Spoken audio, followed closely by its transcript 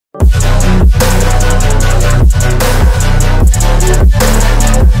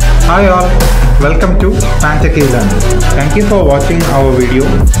Hi all, welcome to pantechelearning. Thank you for watching our video.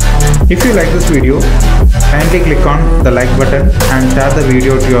 If you like this video, kindly click on the like button and share the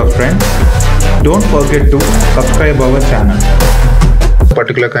video to your friends. Don't forget to subscribe our channel.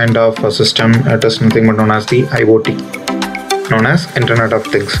 Particular kind of a system, it is nothing but known as the IoT, known as Internet of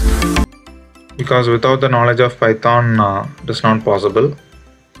Things. Because without the knowledge of Python, it is not possible.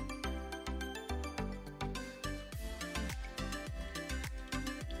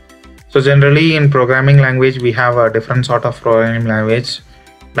 So generally in programming language, we have a different sort of programming language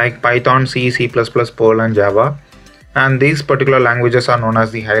like Python, C, C++, Perl and Java. And these particular languages are known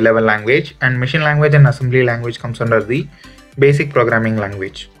as the high level language, and machine language and assembly language comes under the basic programming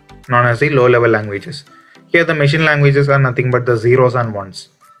language, known as the low level languages. Here the machine languages are nothing but the zeros and ones.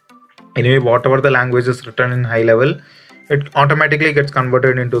 Anyway, whatever the language is written in high level, it automatically gets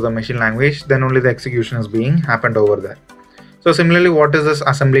converted into the machine language, then only the execution is being happened over there. So similarly, what is this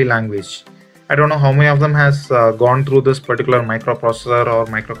assembly language? I don't know how many of them has gone through this particular microprocessor or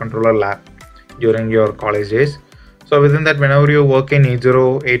microcontroller lab during your college days. So within that, whenever you work in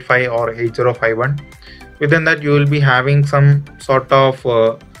 8085 or 8051, within that you will be having some sort of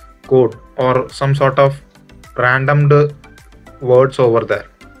code or some sort of randomed words over there.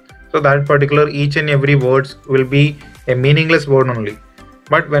 So that particular each and every words will be a meaningless word only.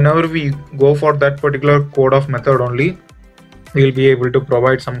 But whenever we go for that particular code of method only, we will be able to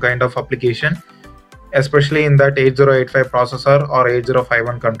provide some kind of application, especially in that 8085 processor or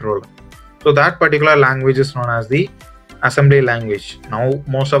 8051 controller. So that particular language is known as the assembly language. Now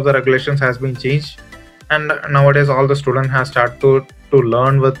most of the regulations has been changed, and nowadays all the students have started to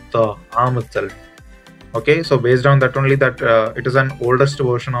learn with ARM itself. Okay, so based on that only that it is an oldest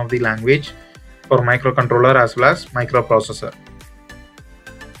version of the language for microcontroller as well as microprocessor.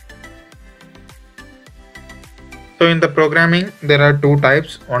 So in the programming, there are two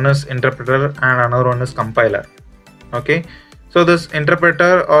types. One is interpreter and another one is compiler. Okay, so this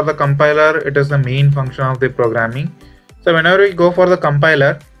interpreter or the compiler, it is the main function of the programming. So whenever we go for the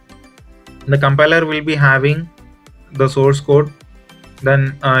compiler will be having the source code.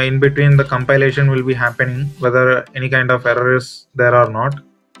 Then in between the compilation will be happening whether any kind of error is there or not.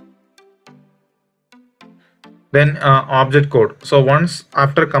 Then object code. So once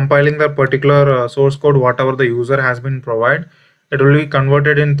after compiling the particular source code, whatever the user has been provided, it will be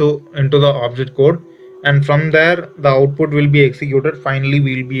converted into the object code, and from there the output will be executed. Finally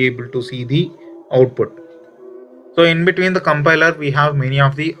we will be able to see the output. So in between the compiler we have many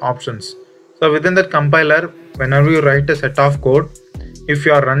of the options. So within that compiler, whenever you write a set of code, if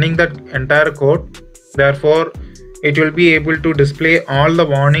you are running that entire code, therefore it will be able to display all the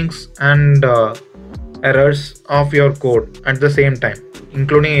warnings and errors of your code at the same time,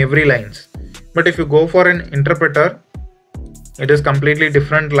 including every lines. But if you go for an interpreter, it is completely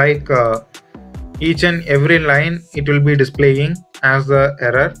different. Like each and every line it will be displaying as the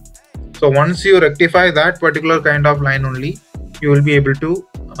error. So once you rectify that particular kind of line only, you will be able to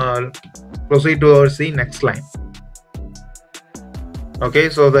proceed towards the next line. Okay,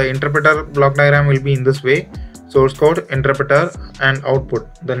 so the interpreter block diagram will be in this way: source code, interpreter and output.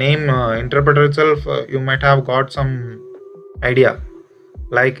 The name interpreter itself, you might have got some idea,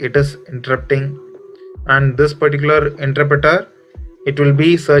 like it is interrupting, and this particular interpreter, it will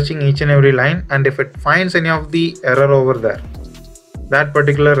be searching each and every line, and if it finds any of the error over there, that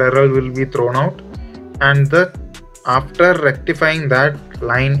particular error will be thrown out, and after rectifying that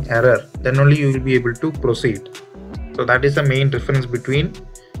line error, then only you will be able to proceed. So that is the main difference between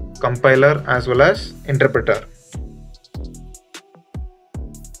compiler as well as interpreter.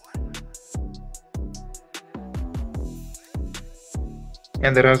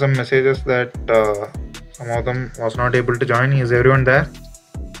 And there are some messages that some of them was not able to join. Is everyone there?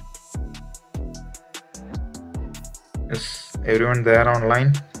 Is everyone there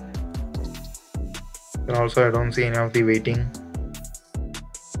online? And also I don't see any of the waiting.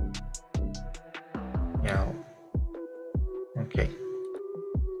 Yeah. Okay.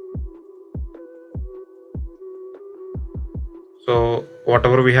 So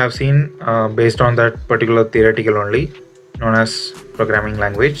whatever we have seen based on that particular theoretical only, known as programming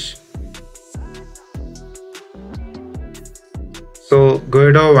language. So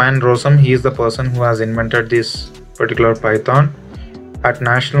Guido van Rossum, he is the person who has invented this particular Python at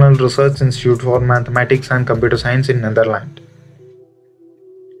National Research Institute for Mathematics and Computer Science in Netherlands.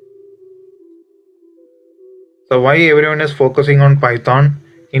 So why everyone is focusing on Python?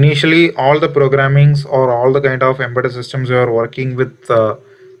 Initially all the programmings or all the kind of embedded systems we are working with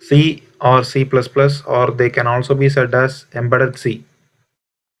C or C++, or they can also be said as embedded C.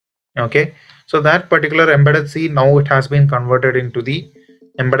 Okay, so that particular embedded C, now it has been converted into the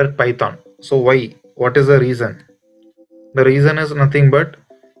embedded Python. So why? What is the reason? The reason is nothing but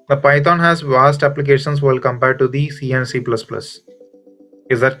the Python has vast applications while compared to the C and C++.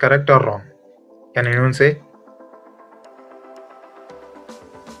 Is that correct or wrong? Can anyone say?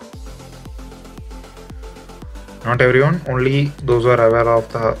 Not everyone, only those who are aware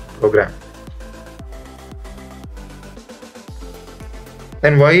of the program.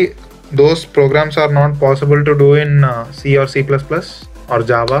 Then why those programs are not possible to do in C or C++ or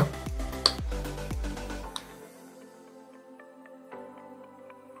Java?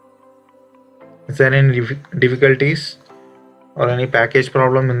 Is there any difficulties or any package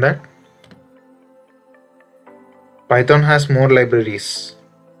problem in that? Python has more libraries,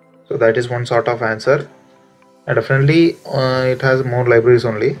 so that is one sort of answer. Definitely it has more libraries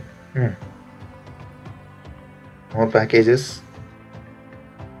only. More packages.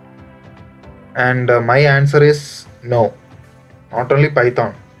 And my answer is no. Not only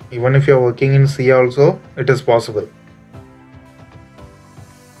Python, even if you are working in C also, it is possible.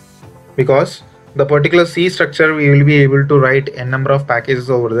 Because the particular C structure, we will be able to write n number of packages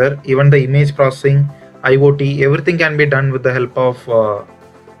over there. Even the image processing, IoT, everything can be done with the help of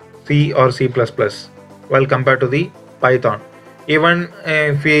C or C++, while compared to the Python. Even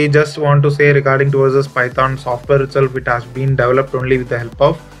if we just want to say regarding towards this Python software itself, it has been developed only with the help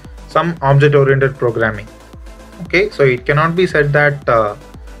of some object-oriented programming. Okay, so it cannot be said that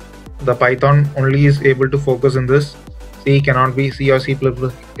the Python only is able to focus in this. C cannot be, C or C++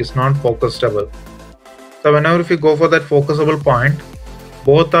 is not focusable. So whenever if you go for that focusable point,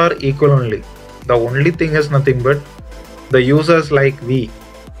 both are equal only. The only thing is nothing but the users like we,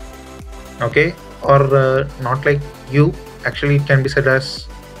 okay, or not like you, actually it can be said as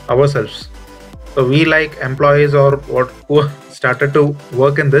ourselves. So we like employees or what who started to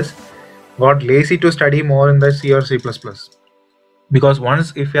work in this got lazy to study more in the C or C++. Because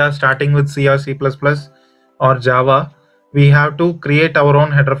once if we are starting with C or C++ or Java, we have to create our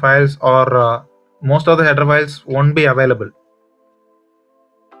own header files, or most of the header files won't be available.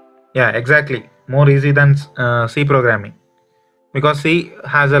 Yeah, exactly. More easy than C programming, because C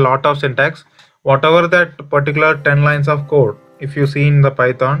has a lot of syntax. Whatever that particular 10 lines of code, if you see in the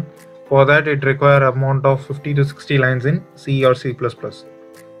Python, for that it require amount of 50 to 60 lines in C or C++.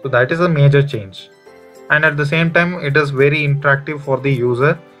 So that is a major change. And at the same time, it is very interactive for the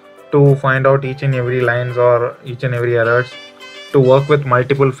user to find out each and every lines or each and every errors, to work with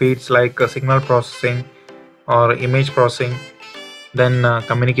multiple feeds like signal processing or image processing, then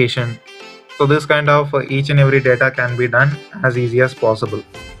communication. So this kind of each and every data can be done as easy as possible.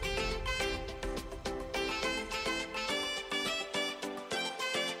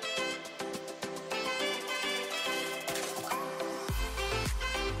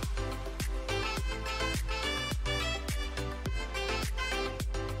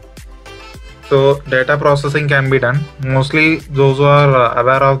 So data processing can be done, mostly those who are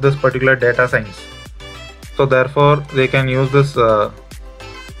aware of this particular data science. So therefore they can use this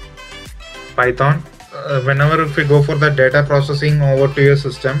Python. Whenever if we go for the data processing over to your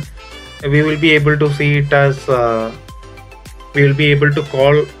system, we will be able to see it as we will be able to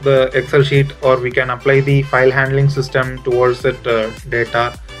call the Excel sheet, or we can apply the file handling system towards that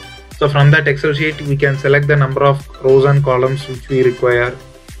data. So from that Excel sheet, we can select the number of rows and columns which we require.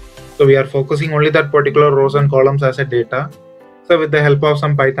 So we are focusing only that particular rows and columns as a data. So with the help of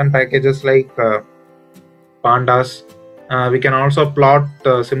some Python packages like pandas, we can also plot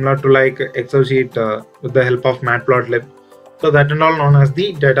similar to like Excel sheet with the help of matplotlib. So that and all known as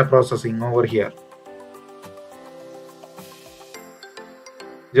the data processing over here.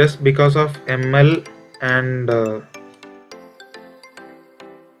 Just because of ML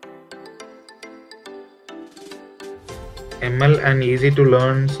and easy to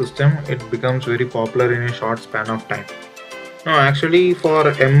learn system, it becomes very popular in a short span of time. No, actually for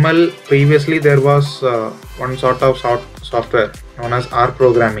ML previously there was one sort of software known as R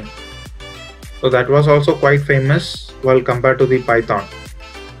programming. So that was also quite famous while compared to the Python.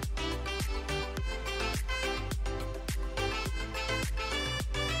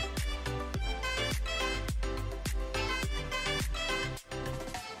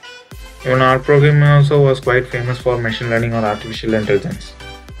 Even R programming also was quite famous for machine learning or artificial intelligence.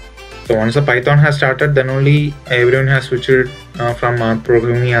 So once the Python has started, then only everyone has switched from R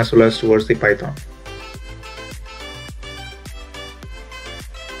programming as well as towards the Python.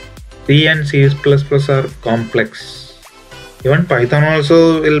 C and C++ are complex. Even Python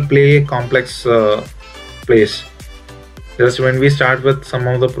also will play a complex place, just when we start with some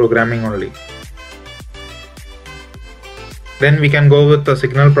of the programming only. Then we can go with the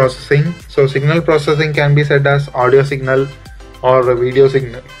signal processing. So signal processing can be said as audio signal, or a video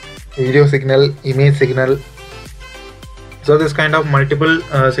signal, image signal. So this kind of multiple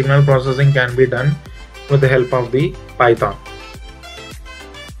signal processing can be done with the help of the Python.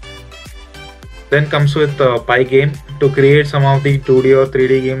 Then comes with Pygame. To create some of the 2D or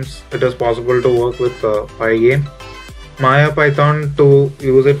 3D games, it is possible to work with Pygame. Maya Python to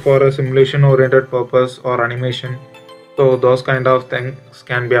use it for a simulation oriented purpose or animation. So those kind of things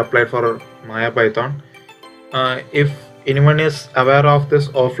can be applied for Maya Python. If anyone is aware of this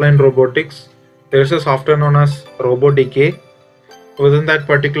offline robotics, there is a software known as RoboDK. Within that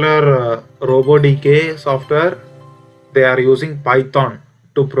particular RoboDK software, they are using Python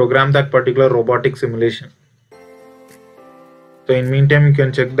to program that particular robotic simulation. So in meantime, you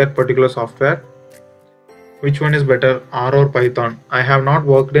can check that particular software. Which one is better, R or Python? I have not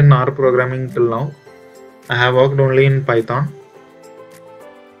worked in R programming till now. I have worked only in Python.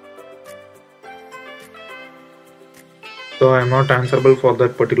 So I am not answerable for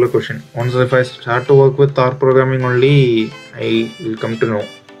that particular question. Once if I start to work with R programming only, I will come to know.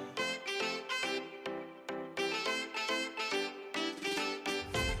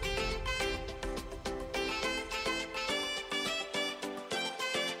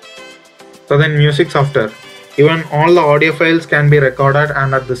 So then music software. Even all the audio files can be recorded,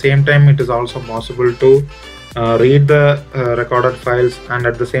 and at the same time it is also possible to read the recorded files, and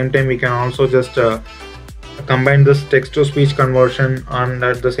at the same time we can also just combine this text to speech conversion, and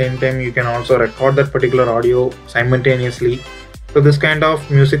at the same time you can also record that particular audio simultaneously. So this kind of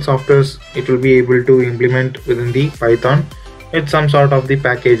music softwares, it will be able to implement within the Python with some sort of the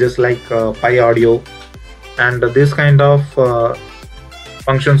packages like PyAudio, and this kind of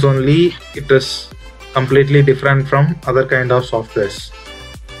functions only. It is completely different from other kind of softwares.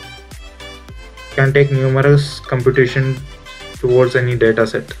 Can take numerous computation towards any data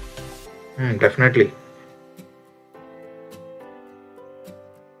set. Definitely.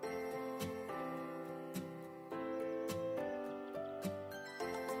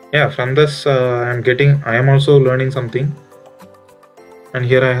 Yeah, from this I am also learning something, and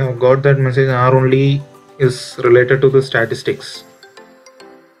here I have got that message R only is related to the statistics.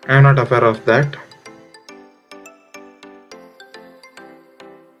 I am not aware of that.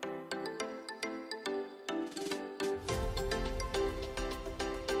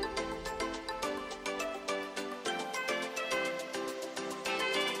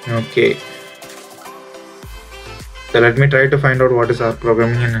 Okay, so let me try to find out what is R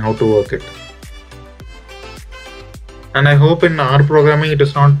programming and how to work it. And I hope in R programming it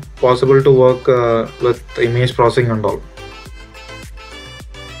is not possible to work with image processing and all.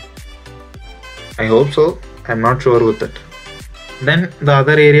 I hope so. I'm not sure with it. Then the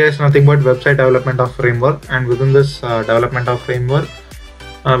other area is nothing but website development of framework, and within this development of framework,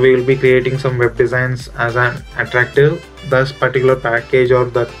 we will be creating some web designs as an attractive. This particular package or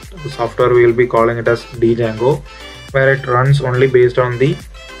that software, we will be calling it as Django, where it runs only based on the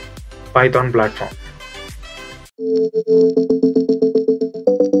Python platform.